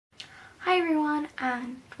Hi everyone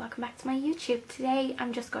and welcome back to my YouTube. Today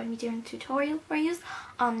I'm just going to be doing a tutorial for you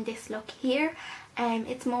on this look here.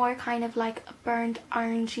 It's more kind of like a burnt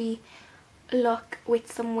orangey look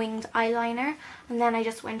with some winged eyeliner, and then I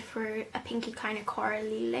just went for a pinky kind of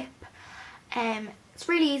corally lip. It's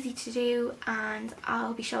really easy to do and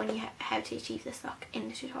I'll be showing you how to achieve this look in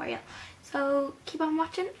the tutorial. So keep on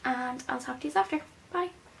watching and I'll talk to you after.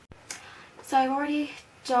 Bye. So I've already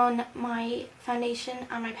done my foundation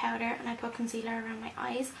and my powder and I put concealer around my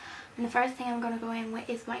eyes, and the first thing I'm going to go in with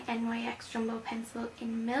is my NYX Jumbo Pencil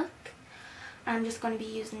in Milk, and I'm just going to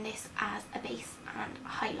be using this as a base and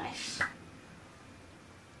highlight.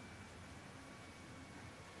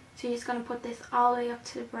 So you're just going to put this all the way up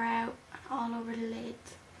to the brow and all over the lid,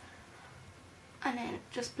 and then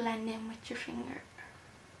just blend in with your finger.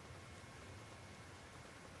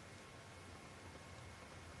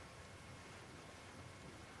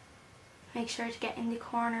 Make sure to get in the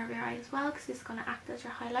corner of your eye as well, because it's going to act as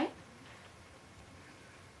your highlight.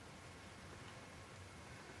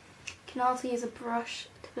 You can also use a brush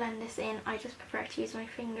to blend this in. I just prefer to use my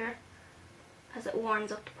finger as it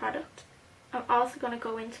warms up the product. I'm also going to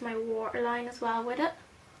go into my waterline as well with it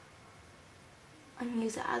and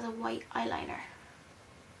use it as a white eyeliner.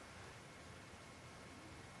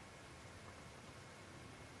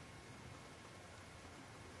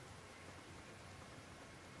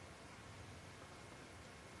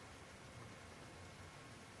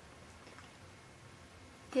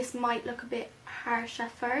 This might look a bit harsh at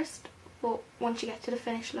first, but once you get to the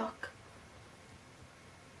finished look,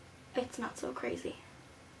 it's not so crazy.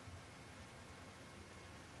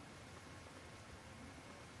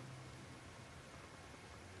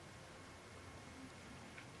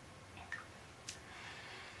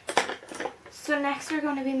 So next we're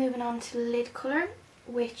going to be moving on to the lid colour,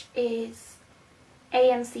 which is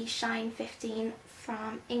AMC Shine 15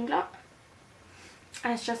 from Inglot,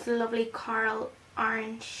 and it's just a lovely coral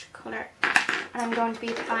orange colour, and I'm going to be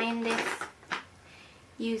applying this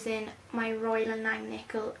using my Royal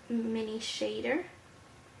Langnickel mini shader,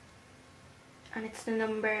 and it's the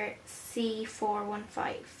number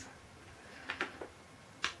C415.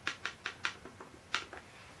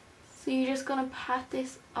 So you're just going to pat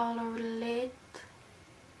this all over the lid.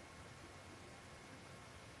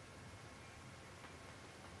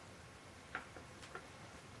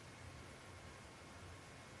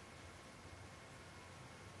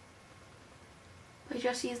 By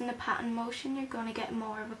just using the pattern motion, you're going to get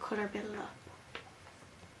more of a colour build up.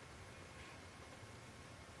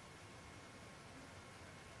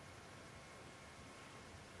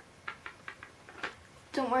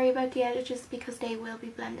 Don't worry about the edges because they will be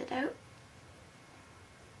blended out.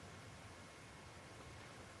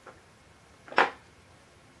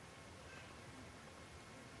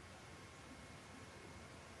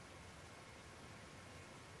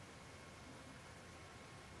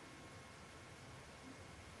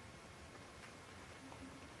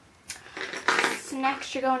 So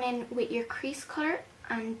next you're going in with your crease colour,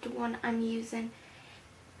 and the one I'm using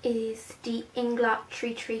is the Inglot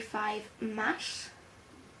 335 Matte.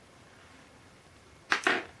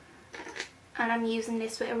 And I'm using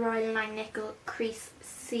this with a Royal Langnickel Crease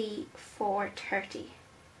C430.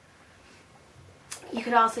 You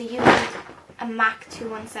could also use a MAC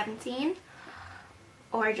 2117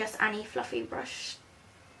 or just any fluffy brush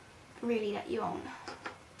really that you own.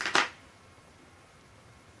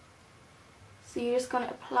 So you're just going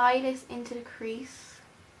to apply this into the crease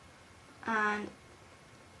and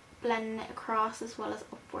blend it across as well as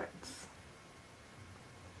upwards.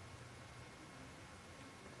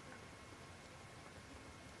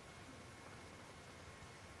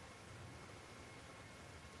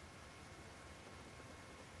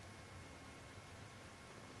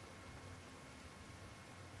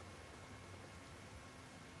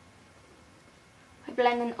 By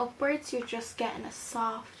blending upwards, you're just getting a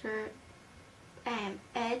softer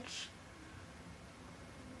edge.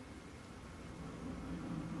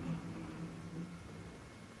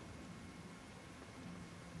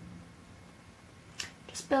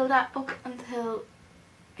 Just build that up until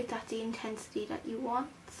it's at the intensity that you want.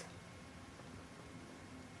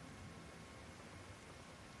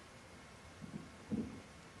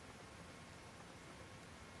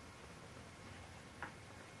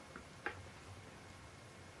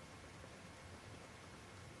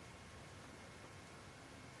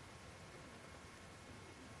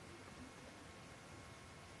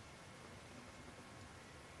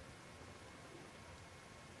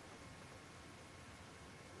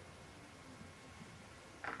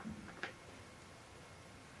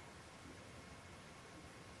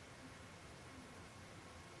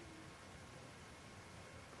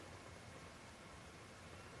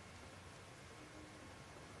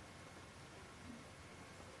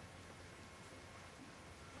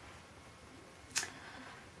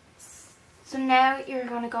 So now you're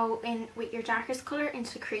going to go in with your darkest colour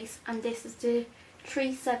into the crease, and this is the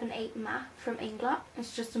 378 matte from Inglot.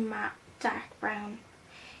 It's just a matte dark brown.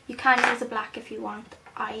 You can use a black if you want.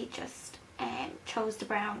 I just chose the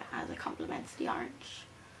brown as a complement to the orange.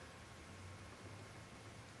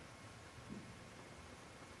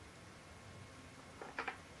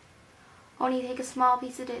 Only take a small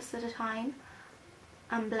piece of this at a time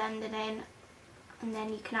and blend it in, and then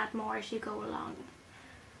you can add more as you go along.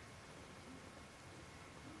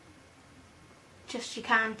 Just you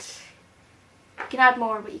can add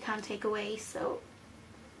more, but you can't take away, so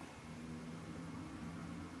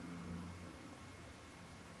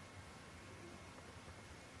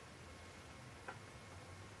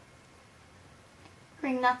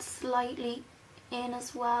bring that slightly in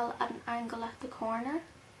as well at an angle at the corner.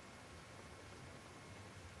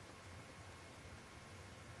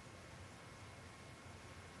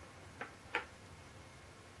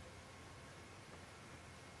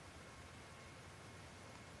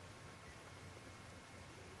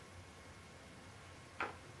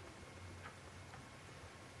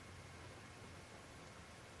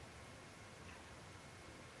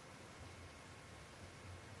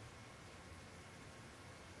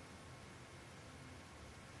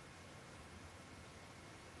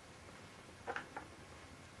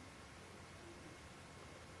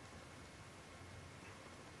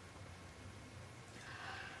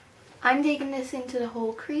 I'm taking this into the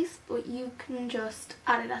whole crease, but you can just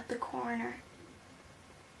add it at the corner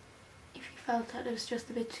if you felt that it was just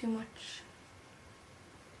a bit too much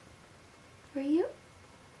for you.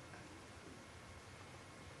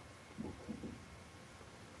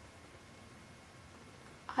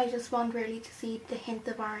 I just want really to see the hint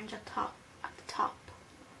of orange at the top.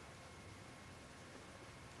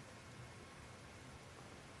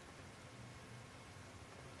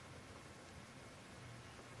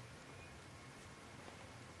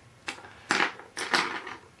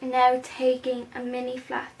 Now taking a mini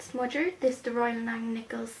flat smudger, this is the Royal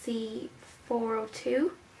Langnickel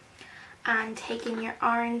C402, and taking your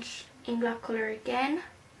orange Inglot colour again,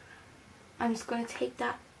 I'm just going to take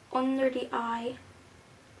that under the eye,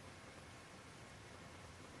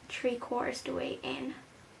 3/4 the way in,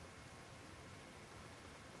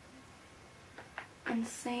 and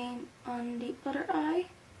same on the other eye.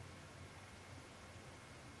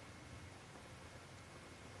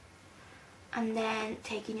 And then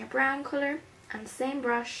taking your brown colour and same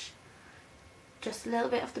brush, just a little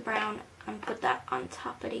bit of the brown, and put that on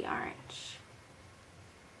top of the orange.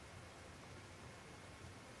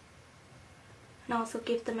 And also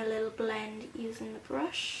give them a little blend using the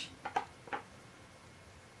brush.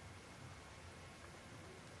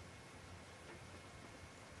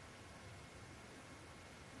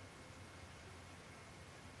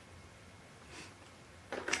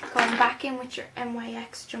 Going back in with your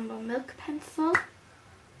NYX Jumbo Milk pencil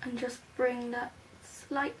and just bring that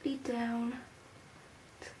slightly down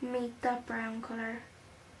to meet that brown colour.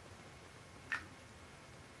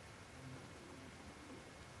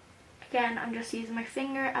 Again, I'm just using my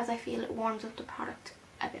finger as I feel it warms up the product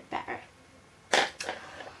a bit better.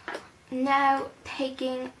 Now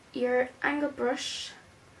taking your angled brush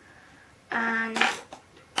and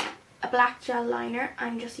a black gel liner,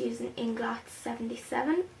 I'm just using Inglot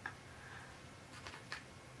 77.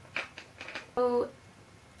 So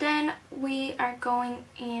then we are going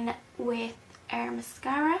in with our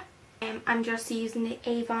mascara. I'm just using the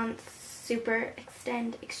Avon Super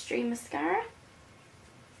Extend Extreme Mascara.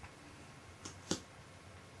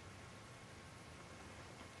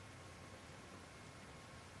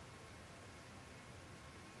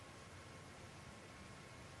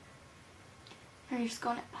 And you're just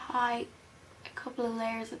going to apply a couple of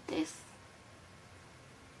layers of this.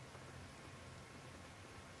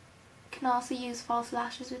 You can also use false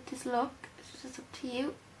lashes with this look, it's just up to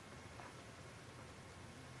you.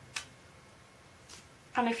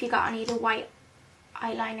 And if you got any of the white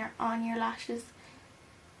eyeliner on your lashes,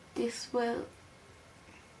 this will,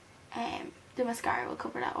 the mascara will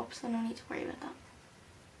cover that up, so no need to worry about that.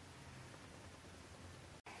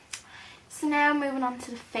 So now moving on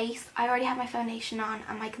to the face, I already have my foundation on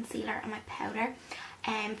and my concealer and my powder.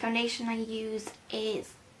 Foundation I use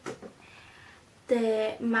is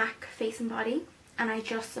the MAC Face and Body, and I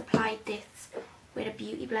just applied this with a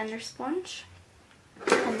Beauty Blender sponge.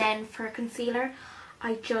 And then for concealer,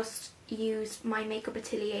 I just used my Makeup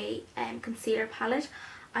Atelier concealer palette.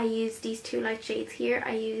 I used these two light shades here.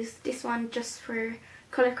 I used this one just for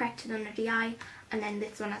colour corrected under the eye, and then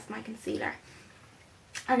this one as my concealer.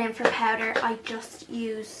 And then for powder, I just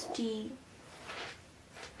used the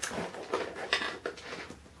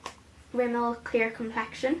Rimmel Clear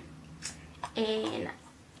Complexion in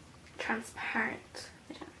transparent.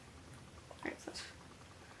 Where is it?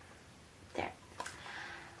 There.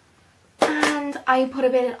 And I put a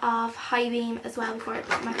bit of High Beam as well before I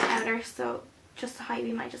put my powder, so just the High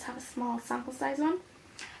Beam, I just have a small sample size one,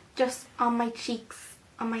 just on my cheeks,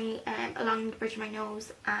 on my along the bridge of my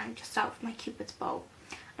nose, and just out of my cupid's bow.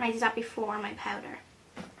 And I did that before my powder.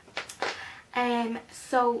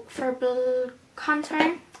 So for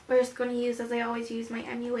contour, we're just going to use, as I always use, my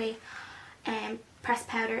MUA pressed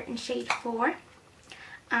powder in shade 4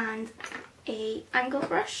 and a angle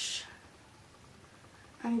brush.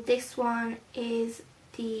 And this one is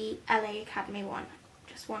the LA Academy one,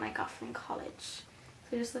 just one I got from college.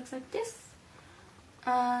 So it just looks like this.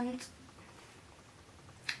 And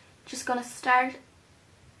just gonna start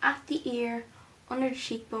at the ear, under the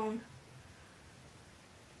cheekbone,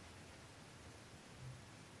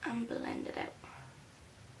 and blend it out.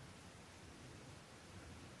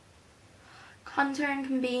 Contouring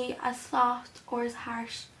can be as soft or as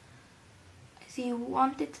harsh as you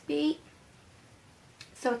want it to be,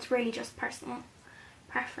 so it's really just personal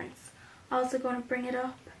preference. Also going to bring it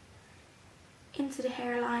up into the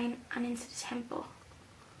hairline and into the temple.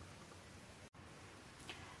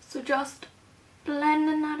 So just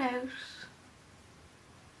blending that out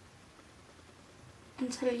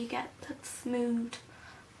until you get that smooth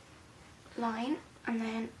line, and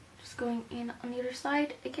then just going in on the other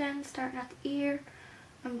side again, starting at the ear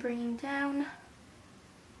and bringing down.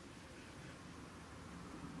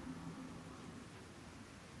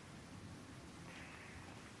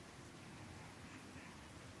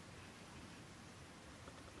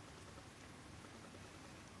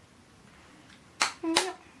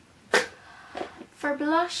 For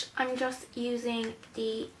blush, I'm just using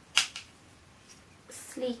the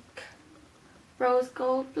Sleek Rose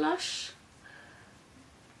Gold blush.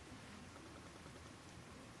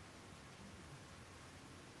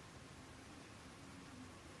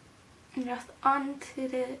 And just onto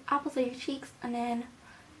the apples of your cheeks and then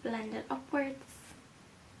blend it upwards.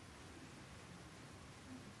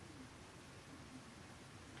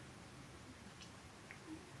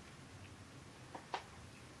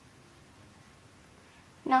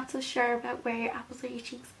 Not so sure about where your apples of your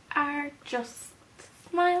cheeks are, just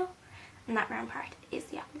smile, and that round part is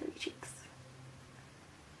the apples of your cheeks.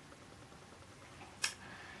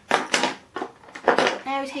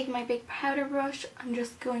 Now taking my big powder brush, I'm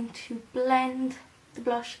just going to blend the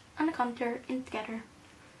blush and the contour in together.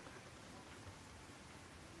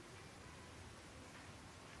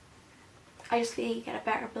 I just feel you get a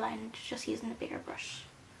better blend just using a bigger brush.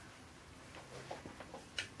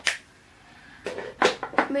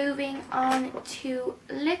 Moving on to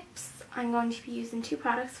lips, I'm going to be using two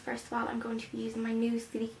products. First of all, I'm going to be using my new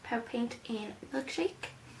Sleek Pout Paint in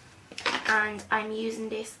Milkshake, and I'm using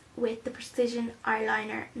this with the Precision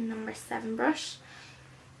Eyeliner number 7 brush.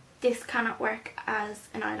 This cannot work as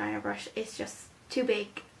an eyeliner brush, it's just too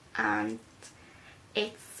big, and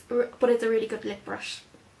it's a really good lip brush.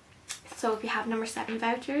 So if you have number 7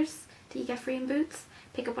 vouchers that you get free in Boots,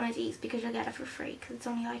 pick up one of these because you'll get it for free because it's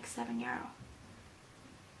only like €7.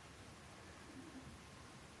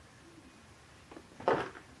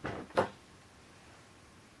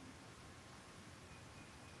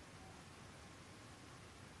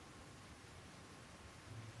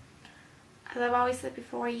 As I've always said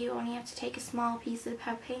before, you only have to take a small piece of the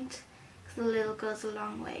pout paint because a little goes a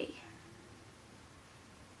long way.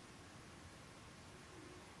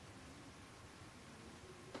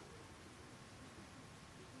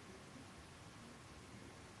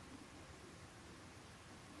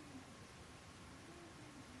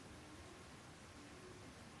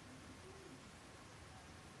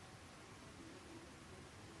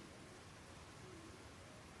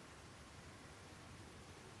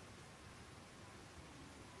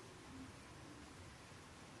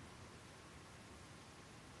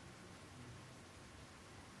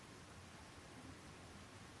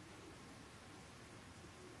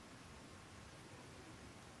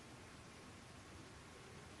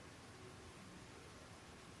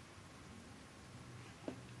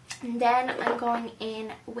 And then I'm going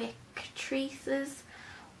in with Catrice's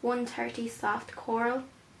 130 Soft Coral.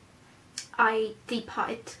 I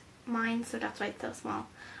depotted mine, so that's why it's so small.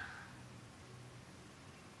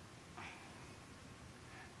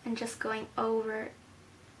 And just going over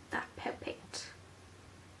that pout paint.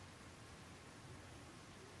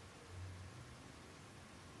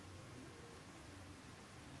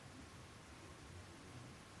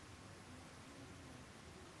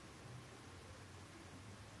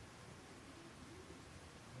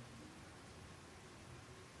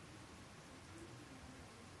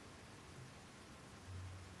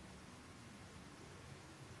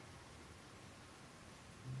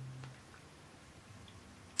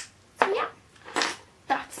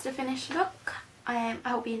 the finished look. I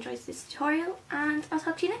hope you enjoyed this tutorial and I'll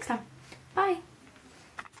talk to you next time. Bye!